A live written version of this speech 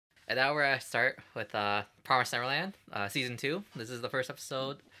And now we're gonna start with Promised Neverland, season 2. This is the first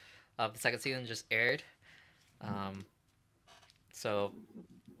episode of the second season just aired. Um, so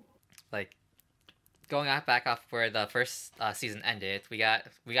like going back off where the first season ended, we got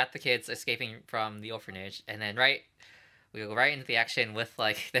the kids escaping from the orphanage, and then we go right into the action with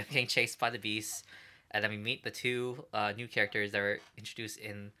like them being chased by the beasts, and then we meet the two new characters that were introduced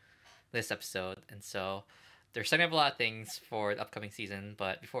in this episode, and so they're setting up a lot of things for the upcoming season.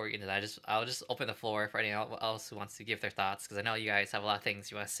 But before we get into that, I'll just open the floor for anyone else who wants to give their thoughts, because I know you guys have a lot of things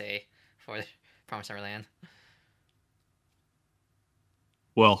you want to say for Promised Neverland.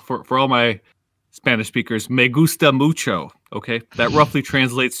 Well, for all my Spanish speakers, me gusta mucho. Okay, that roughly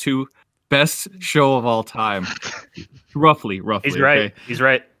translates to best show of all time. Roughly. He's right. Okay? He's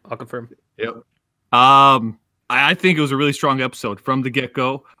right. I'll confirm. Yep. I think it was a really strong episode from the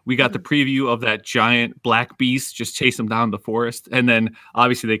get-go. We got the preview of that giant black beast just chase him down the forest, and then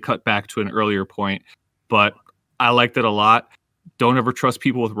obviously they cut back to an earlier point. But I liked it a lot. Don't ever trust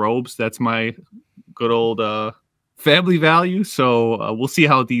people with robes. That's my good old family value. So we'll see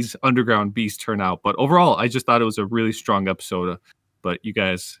how these underground beasts turn out. But overall, I just thought it was a really strong episode. But you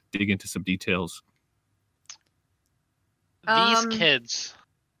guys dig into some details. These kids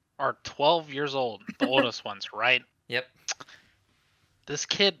are 12 years old, the oldest ones, right? Yep. This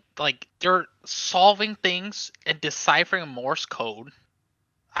kid, like, they're solving things and deciphering Morse code.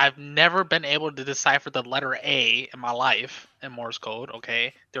 I've never been able to decipher the letter A in my life in Morse code,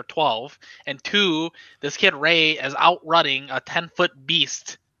 okay? They're 12. And 2, this kid Ray is outrunning a 10-foot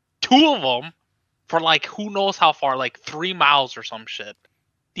beast. 2 of them for, like, who knows how far, like 3 miles or some shit.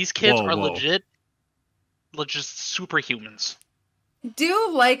 These kids are legit superhumans. Do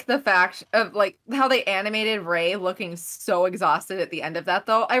like the fact of like how they animated Ray looking so exhausted at the end of that,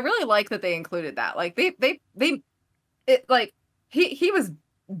 though. I really like that they included that. Like he was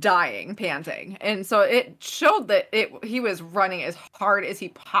dying, panting, and so it showed that he was running as hard as he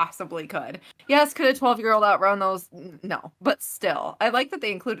possibly could. Yes, could a 12-year-old outrun those? No, but still, I like that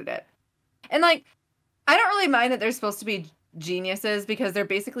they included it. And like, I don't really mind that they're supposed to be geniuses because they're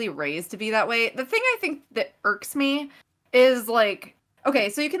basically raised to be that way. The thing I think that irks me is like, okay,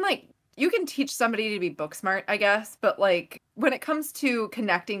 so you can teach somebody to be book smart, I guess, but like when it comes to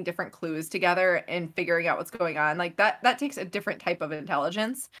connecting different clues together and figuring out what's going on, like that takes a different type of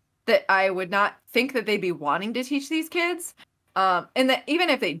intelligence that I would not think that they'd be wanting to teach these kids. And that even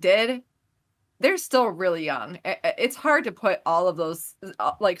if they did, they're still really young. It's hard to put all of those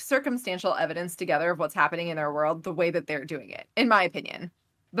like circumstantial evidence together of what's happening in their world the way that they're doing it, in my opinion.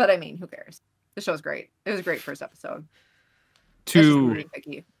 But I mean, who cares? The show's great. It was a great first episode. To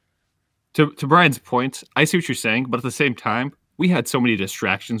Brian's point, I see what you're saying, but at the same time, we had so many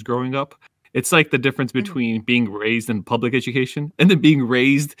distractions growing up. It's like the difference between being raised in public education and then being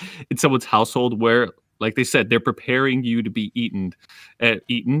raised in someone's household where, like they said, they're preparing you to be eaten. And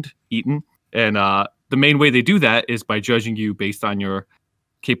the main way they do that is by judging you based on your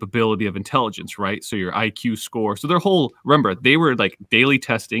capability of intelligence, right? So your IQ score. So remember, they were like daily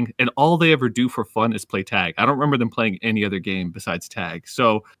testing, and all they ever do for fun is play tag. I don't remember them playing any other game besides tag.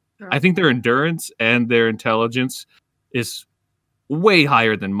 So I think their endurance and their intelligence is way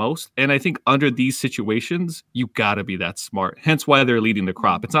higher than most. And I think under these situations, you gotta be that smart. Hence why they're leading the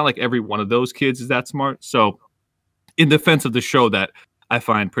crop. It's not like every one of those kids is that smart. So in defense of the show that I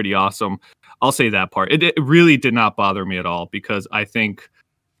find pretty awesome, I'll say that part. It really did not bother me at all because I think,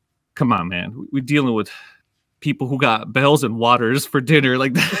 come on, man, we're dealing with people who got bells and waters for dinner.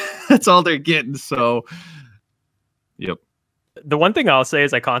 Like that's all they're getting. So, yep. The one thing I'll say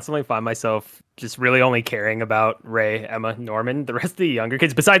is I constantly find myself just really only caring about Ray, Emma, Norman. The rest of the younger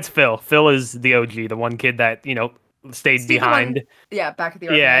kids, besides Phil. Phil is the OG, the one kid that, stayed behind. Back at the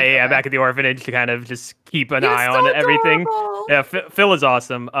orphanage. Yeah, back at the orphanage to kind of just keep an eye on everything. Yeah, Phil is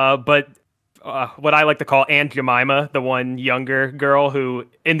awesome. But what I like to call Aunt Jemima, the one younger girl who,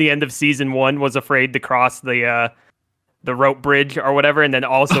 in the end of season 1, was afraid to cross the rope bridge or whatever, and then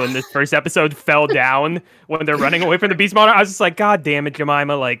also in this first episode fell down when they're running away from the beast monster. I was just like, God damn it,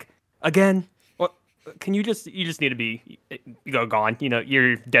 Jemima! Like again, what? Can you just need to be gone?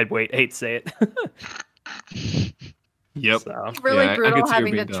 You're dead weight. I hate to say it. Yep. So. Really brutal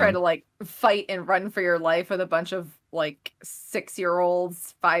having to try to like fight and run for your life with a bunch of like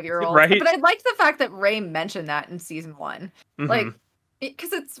 6-year-olds, 5-year-olds. Right. But I liked the fact that Ray mentioned that in season 1. Mm-hmm. Like,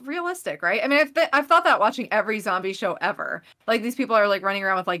 because it's realistic, right? I mean, I've thought that watching every zombie show ever. Like, these people are like running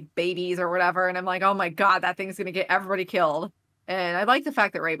around with like babies or whatever, and I'm like, oh my God, that thing's gonna get everybody killed. And I like the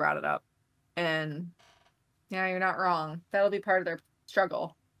fact that Ray brought it up. And yeah, you're not wrong. That'll be part of their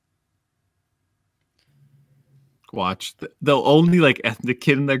struggle. Watch. The only like ethnic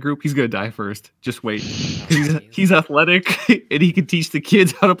kid in that group, he's gonna die first. Just wait. He's athletic and he can teach the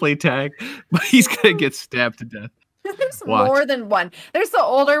kids how to play tag, but he's gonna get stabbed to death. There's Watch. more than one. There's the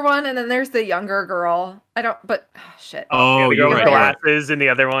older one, and then there's the younger girl. I don't, but shit. Oh, the you're girl with right. glasses and the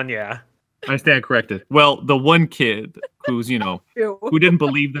other one, yeah. I stand corrected. Well, the one kid who's, who didn't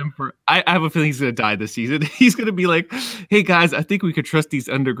believe them I have a feeling he's going to die this season. He's going to be like, hey guys, I think we could trust these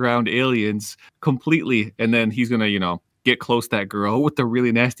underground aliens completely. And then he's going to, get close to that girl with the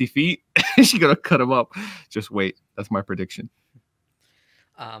really nasty feet. She's going to cut him up. Just wait. That's my prediction.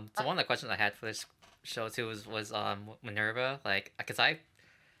 So one of the questions I had for this show too was Minerva, like, because I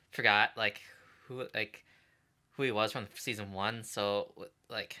forgot who he was from season 1. So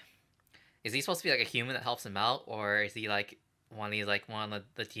like, is he supposed to be like a human that helps him out, or is he like one of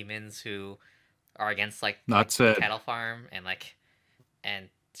the demons who are against Not the said. cattle farm and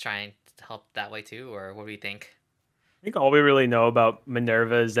trying to help that way too, or what do you think? I think all we really know about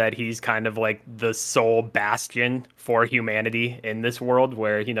Minerva is that he's kind of like the sole bastion for humanity in this world,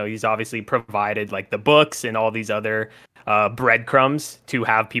 where he's obviously provided like the books and all these other breadcrumbs to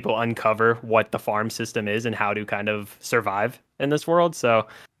have people uncover what the farm system is and how to kind of survive in this world. So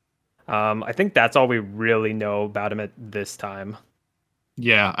I think that's all we really know about him at this time.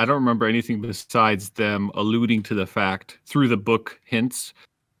 Yeah, I don't remember anything besides them alluding to the fact through the book hints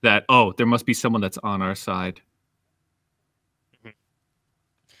that, there must be someone that's on our side.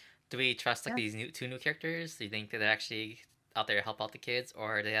 Do we trust these two new characters? Do you think that they're actually out there to help out the kids,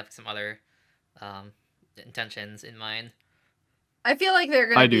 or do they have some other intentions in mind? I feel like they're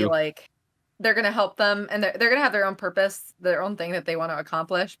gonna be like, they're gonna help them, and they're gonna have their own purpose, their own thing that they want to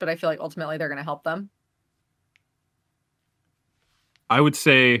accomplish. But I feel like ultimately they're gonna help them. I would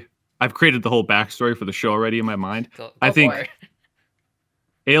say I've created the whole backstory for the show already in my mind. I think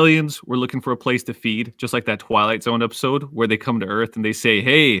aliens were looking for a place to feed, just like that Twilight Zone episode where they come to Earth and they say,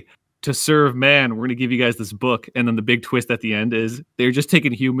 hey, to serve man, we're going to give you guys this book. And then the big twist at the end is they're just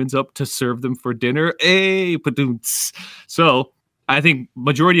taking humans up to serve them for dinner. Hey, padoons. So I think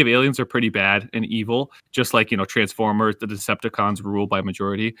majority of aliens are pretty bad and evil, just like, Transformers, the Decepticons rule by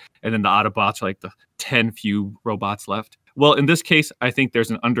majority. And then the Autobots are like the 10 few robots left. Well, in this case, I think there's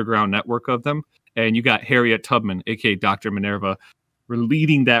an underground network of them. And you got Harriet Tubman, aka Dr. Minerva,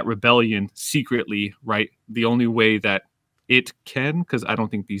 leading that rebellion secretly, right? The only way that it can, because I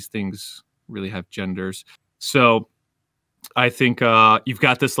don't think these things really have genders. So I think you've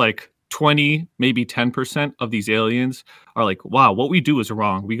got this 20, maybe 10% of these aliens are like, wow, what we do is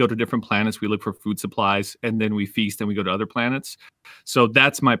wrong. We go to different planets, we look for food supplies, and then we feast and we go to other planets. So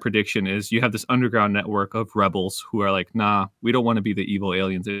that's my prediction is you have this underground network of rebels who are like, nah, we don't want to be the evil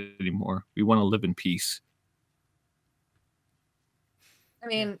aliens anymore. We want to live in peace. I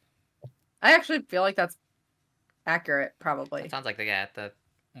mean, I actually feel like that's accurate, probably. It sounds like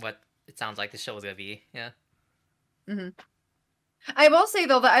what it sounds like the show is gonna be. Yeah. Mm-hmm. I will say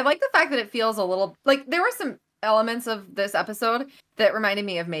though that I like the fact that it feels a little like there were some elements of this episode that reminded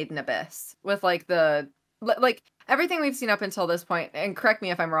me of Made in Abyss with everything we've seen up until this point. And correct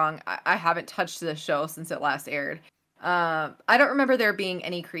me if I'm wrong. I haven't touched this show since it last aired. I don't remember there being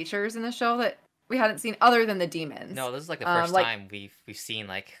any creatures in the show that we hadn't seen other than the demons. No, this is the first time we've seen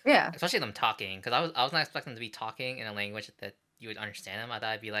especially them talking, because I was not expecting them to be talking in a language that you would understand them. I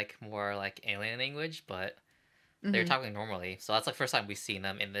thought it'd be more like alien language, but they're talking normally. So that's the first time we've seen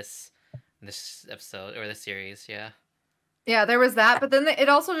them in this episode or this series. Yeah. Yeah, there was that, but then it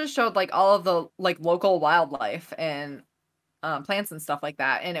also just showed all of the local wildlife and plants and stuff like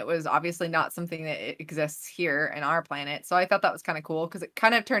that, and it was obviously not something that exists here in our planet. So I thought that was kind of cool because it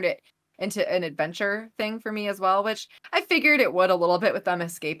kind of turned it into an adventure thing for me as well, which I figured it would a little bit with them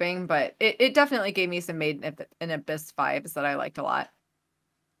escaping, but it definitely gave me some Made in Abyss vibes that I liked a lot.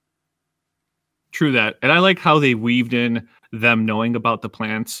 True that. And I like how they weaved in them knowing about the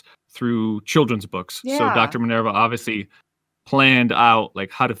plants through children's books. Yeah. So Dr. Minerva obviously planned out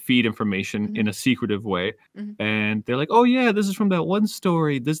how to feed information in a secretive way. And they're like, oh yeah, this is from that one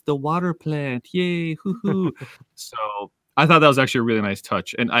story. This is the water plant. Yay, hoo-hoo. So I thought that was actually a really nice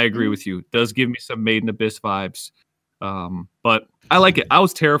touch. And I agree with you. It does give me some Made in Abyss vibes. But I like it. I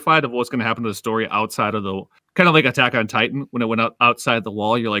was terrified of what's going to happen to the story outside of the, kind of like Attack on Titan, when it went outside the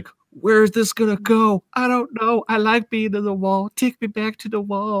wall. You're like, where is this going to go? I don't know. I like being in the wall. Take me back to the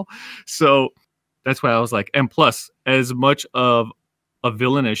wall. So that's why I was like, and plus, as much of a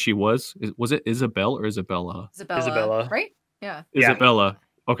villain as she was it Isabel or Isabella? Isabella. Right? Yeah. Isabella.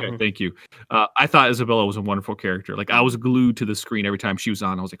 Okay, thank you. I thought Isabella was a wonderful character. I was glued to the screen every time she was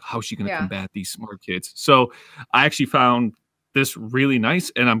on. I was like, how is she going to combat these smart kids? So I actually found this really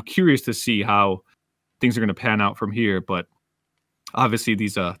nice, and I'm curious to see how things are gonna pan out from here. But obviously,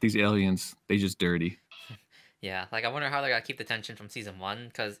 these aliens, they just dirty. Yeah, like I wonder how they're gonna keep the tension from season 1,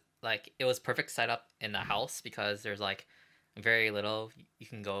 because like it was perfect setup in the house because there's like very little you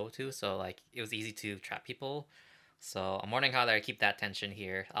can go to, so like it was easy to trap people. So I'm wondering how they're gonna keep that tension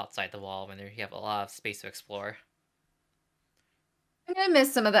here outside the wall when you have a lot of space to explore. I'm gonna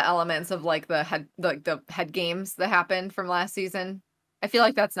miss some of the elements of like the head games that happened from last season. I feel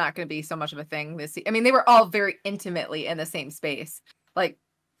like that's not gonna be so much of a thing this I mean, they were all very intimately in the same space, like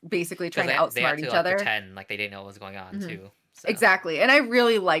basically trying to They had outsmart to each like other. pretend like they didn't know what was going on too. So. Exactly. And I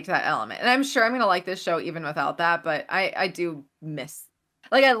really liked that element. And I'm sure I'm going to like this show even without that, but I do miss.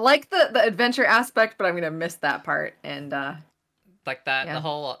 Like I like the adventure aspect, but I'm going to miss that part and like that yeah. the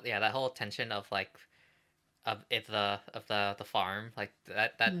whole that whole tension of like of the farm, like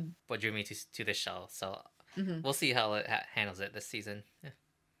that what drew me to this show. So we'll see how it handles it this season.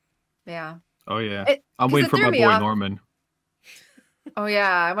 Yeah. Oh yeah. I'm 'cause waiting it for threw my me boy off. Norman. Oh yeah,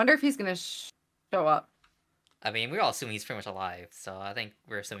 I wonder if he's going to show up. I mean, we're all assuming he's pretty much alive, so I think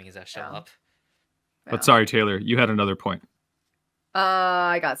we're assuming he's gonna show up. Yeah. But sorry, Taylor, you had another point.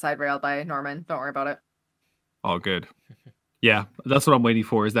 I got side railed by Norman. Don't worry about it. All good. Yeah, that's what I'm waiting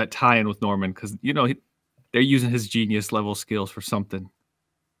for, is that tie-in with Norman, because they're using his genius level skills for something.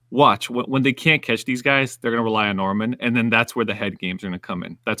 Watch, when they can't catch these guys, they're gonna rely on Norman, and then that's where the head games are gonna come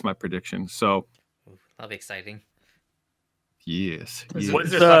in. That's my prediction. So Ooh, that'll be exciting. yes. These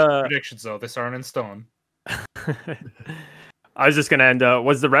What's are predictions though. This aren't in stone. I was just gonna end.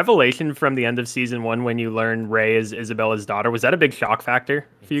 Was the revelation from the end of season 1 when you learn Rey is Isabella's daughter? Was that a big shock factor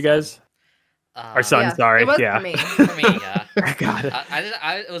for you guys? Our son, Yeah, sorry. it was Yeah. for me. For me, yeah. Got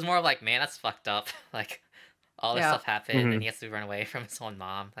it. It was more of like, man, that's fucked up. Like, all this Yeah. stuff happened, and he has to run away from his own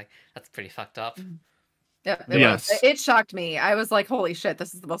mom. Like, that's pretty fucked up. Yep. Yes. It shocked me. I was like, holy shit,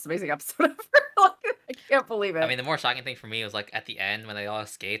 this is the most amazing episode ever. Like, I can't believe it. I mean, the more shocking thing for me was like at the end when they all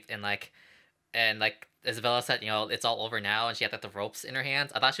escaped, and Isabella said, it's all over now, and she had like the ropes in her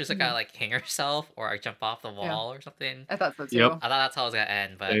hands. I thought she was gonna like hang herself or like jump off the wall or something. I thought so too. Yep. I thought that's how it was gonna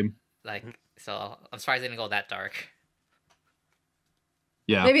end, but Same. so I'm surprised they didn't go that dark.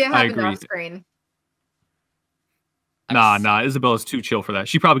 Yeah, Maybe it I happened agree. off screen. Nah, Isabella's too chill for that.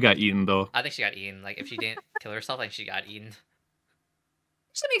 She probably got eaten though. I think she got eaten. Like, if she didn't kill herself, I think she got eaten.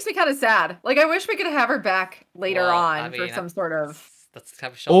 Actually makes me kind of sad. Like, I wish we could have her back later Well, on I for mean, some sort of. That's the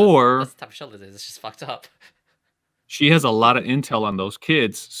type of show. Or- that's the type of show this is. It's just fucked up. She has a lot of intel on those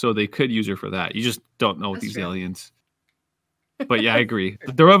kids, so they could use her for that. You just don't know with That's these true. aliens. But yeah, I agree.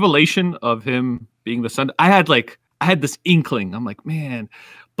 The revelation of him being the son, I had this inkling. I'm like, man,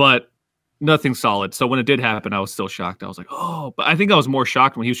 but nothing solid. So when it did happen, I was still shocked. I was like, oh, but I think I was more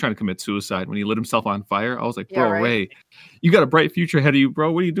shocked when he was trying to commit suicide, when he lit himself on fire. I was like, bro, Yeah, right. Ray, you got a bright future ahead of you,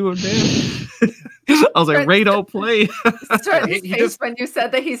 bro. What are you doing, man? I was like, Ray, don't play. His He face just- when you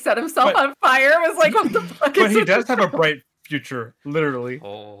said that he set himself on fire was like, what the fuck But is he this? does have a bright future, literally.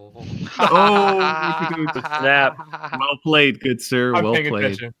 Oh. Snap. Well played, good sir. I'm Well paying played.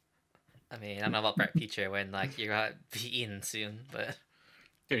 attention. I mean, I don't know about Brett Feature when like you're gonna be eaten soon, but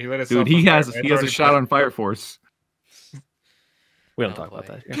Dude, he lit himself Dude, he on has fire, man. he has a It's shot already on Fire Force. We don't oh, talk boy. about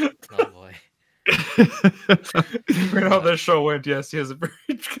that here. Oh boy. Given how this show went, yes, he has a very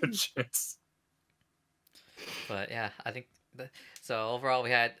good chance. But yeah, I think so. Overall, we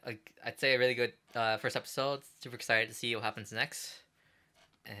had I'd say a really good first episode. Super excited to see what happens next,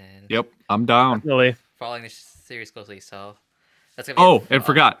 and Yep, I'm down. Really. following this series closely. So that's gonna be Oh, and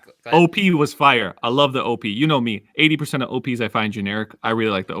forgot. go ahead. OP was fire. I love the OP. You know me. 80% of OPs I find generic. I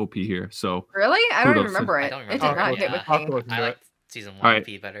really like the OP here. So Really? I don't even Kudos. remember I it. don't It remember. did not it. hit with I'll me. have to listen I to like it. season 1 Alright.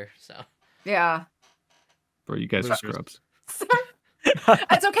 OP better. So Yeah. bro, you guys are Losers. scrubs.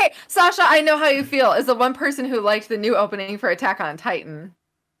 It's okay. Sasha, I know how you feel. As the one person who liked the new opening for Attack on Titan.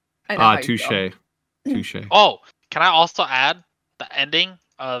 I know how you Touche. feel. Touche. Oh, can I also add the ending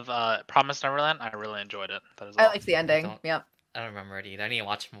of Promised Neverland? I really enjoyed it. That is I all. liked the ending. don't- Yep. I don't remember it either. I need to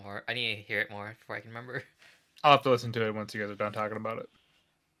watch more. I need to hear it more before I can remember. I'll have to listen to it once you guys are done talking about it.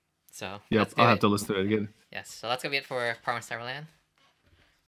 So Yep, that's I'll gonna have be- to listen to it again. Yes, so that's gonna be it for Promised Neverland.